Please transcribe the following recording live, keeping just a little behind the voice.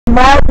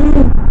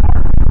Martin,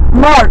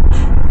 March.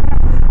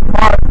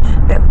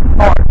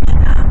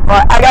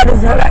 But I got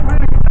this.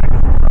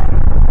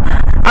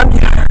 I'm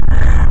just.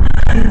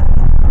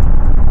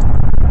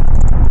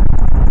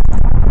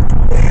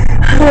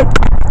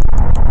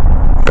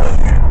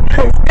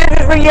 This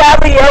is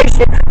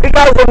retaliation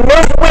because of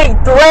Miss Week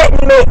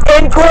threatened me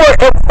in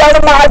court in front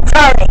of my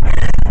attorney.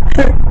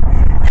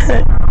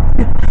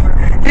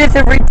 This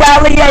is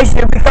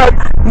retaliation because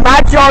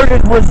my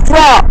charges was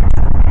dropped.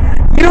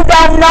 You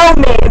don't know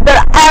me,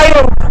 but I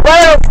am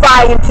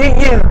clarifying to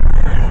you.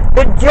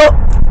 The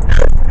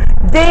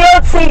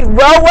DOT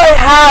roadway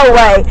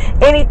highway,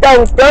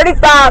 anything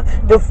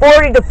 35 to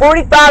 40 to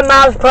 45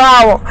 miles per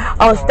hour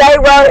on state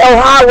road or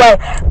highway,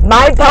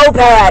 my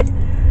moped,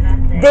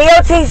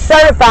 DOT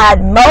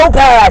certified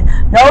moped,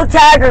 no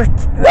tag or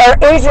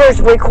insurance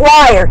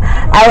required.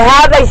 I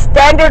have a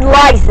standard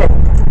license.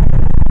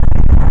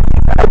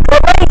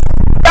 Police,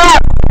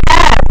 stop.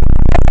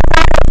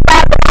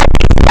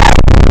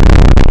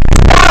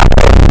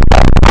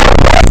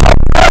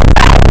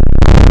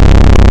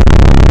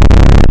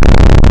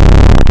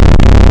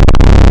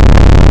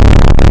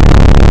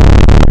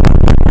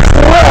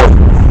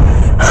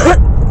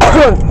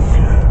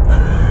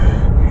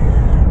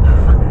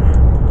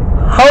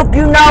 Hope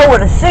you know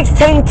what a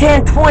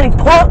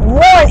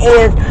 161020.1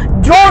 is,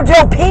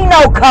 Georgia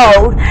Penal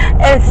Code,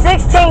 and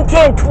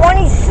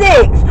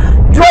 161026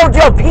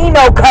 Georgia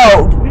Penal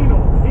Code.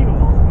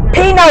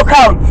 Penal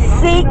Code.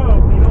 See?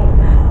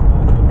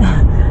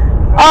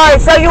 Alright,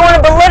 so you want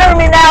to belittle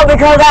me now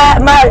because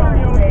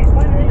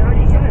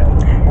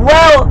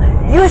well,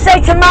 you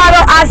say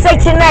tomato, I say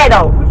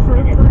tomato.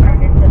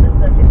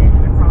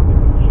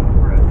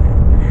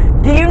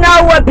 Do you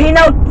know what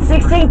Penal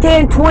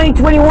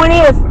 16102021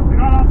 is?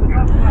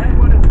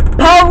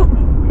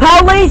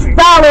 Police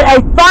filed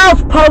a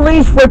false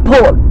police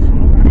report.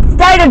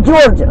 State of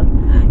Georgia.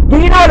 Do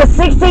you know what a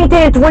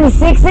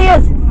 161026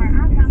 is?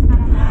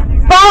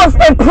 False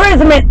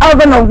imprisonment of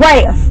an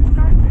arrest.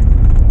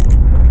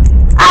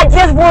 I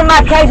just won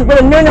my case with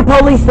the Noonan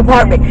Police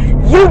Department.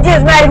 You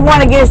just made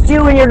one against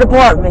you and your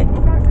department.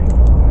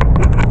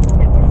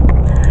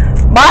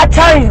 My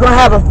attorney's gonna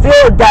have a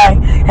field day,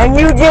 and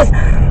you just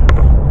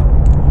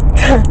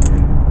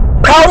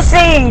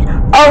proceed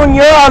on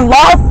your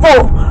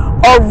unlawful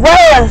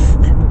arrest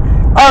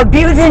or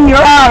abusing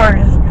your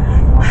hours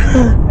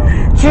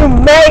to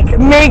make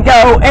me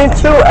go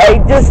into a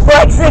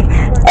dyslexic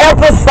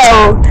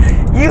episode.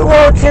 You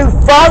want to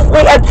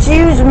falsely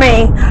accuse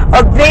me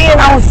of being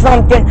on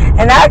something,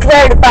 and I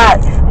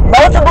clarified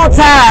multiple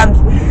times.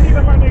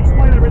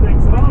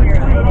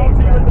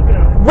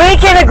 We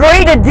can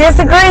agree to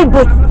disagree,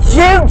 but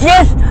you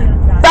just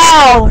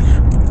filed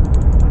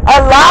a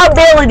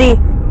liability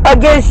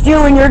against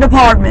you and your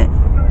department.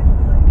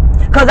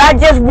 Because I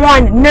just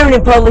won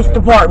Noonan Police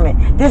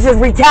Department. This is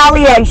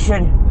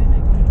retaliation.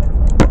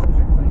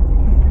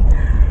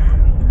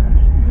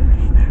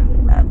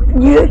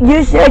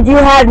 You said you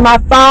had my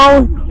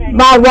phone,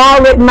 my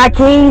wallet, and my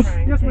keys?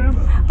 Yes, ma'am.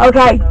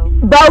 Okay,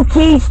 both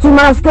keys to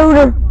my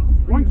scooter?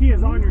 One key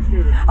is on your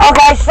scooter.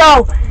 Okay,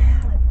 so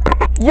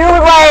you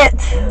let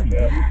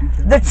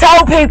the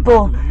tow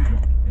people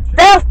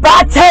theft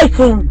by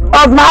taking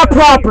of my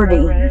property.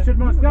 You should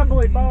most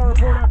definitely file a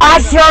report after I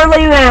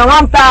surely will.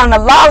 I'm filing a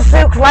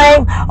lawsuit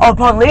claim of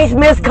police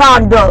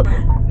misconduct.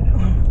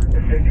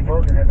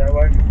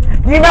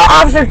 You know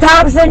Officer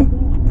Thompson?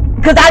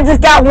 Because I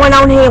just got one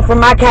on him for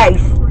my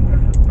case.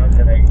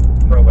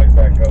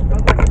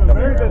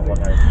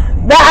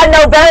 But I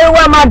know very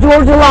well my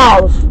Georgia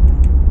laws.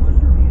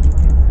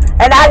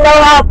 And I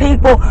know how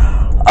people,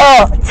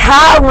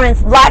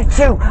 tyrants like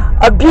to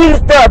abuse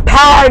their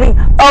authority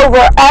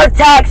over our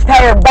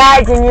taxpayer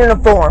badge and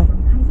uniform.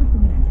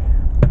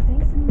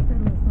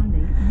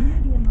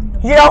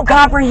 You don't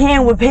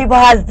comprehend when people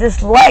has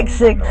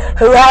dyslexic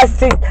who has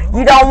to,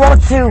 you don't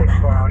want to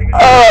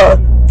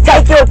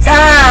take your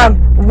time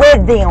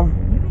with them.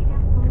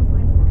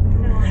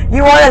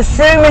 You want to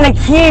assume and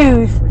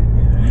accuse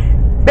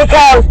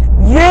because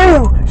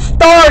you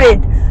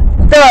started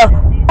the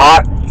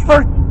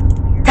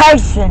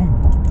altercation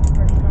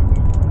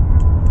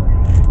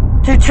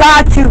to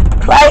try to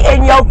play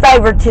in your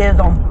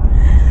favoritism.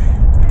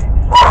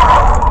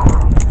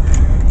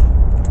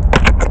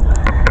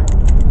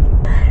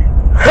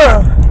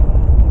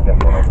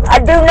 I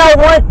do know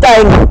one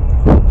thing.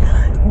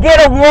 Get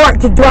a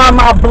warrant to draw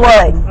my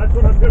blood. That's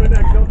what I'm doing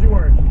next, don't you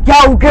worry.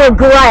 Yo, good,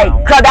 great.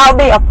 Because that'll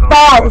be a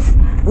false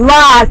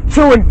lie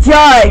to a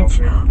judge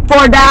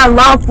for that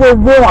unlawful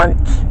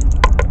warrant.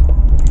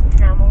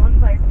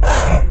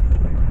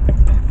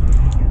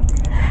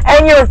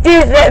 And you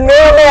refuse to let me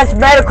less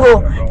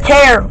medical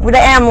care with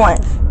the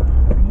ambulance.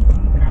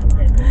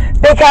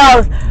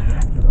 Because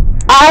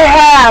I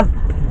have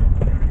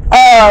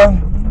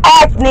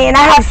acne and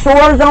I have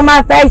sores on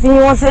my face, and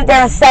you want to sit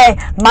there and say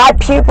my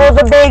pupils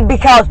are big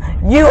because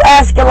you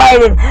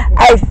escalated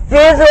a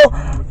physical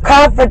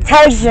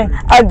confrontation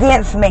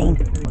against me.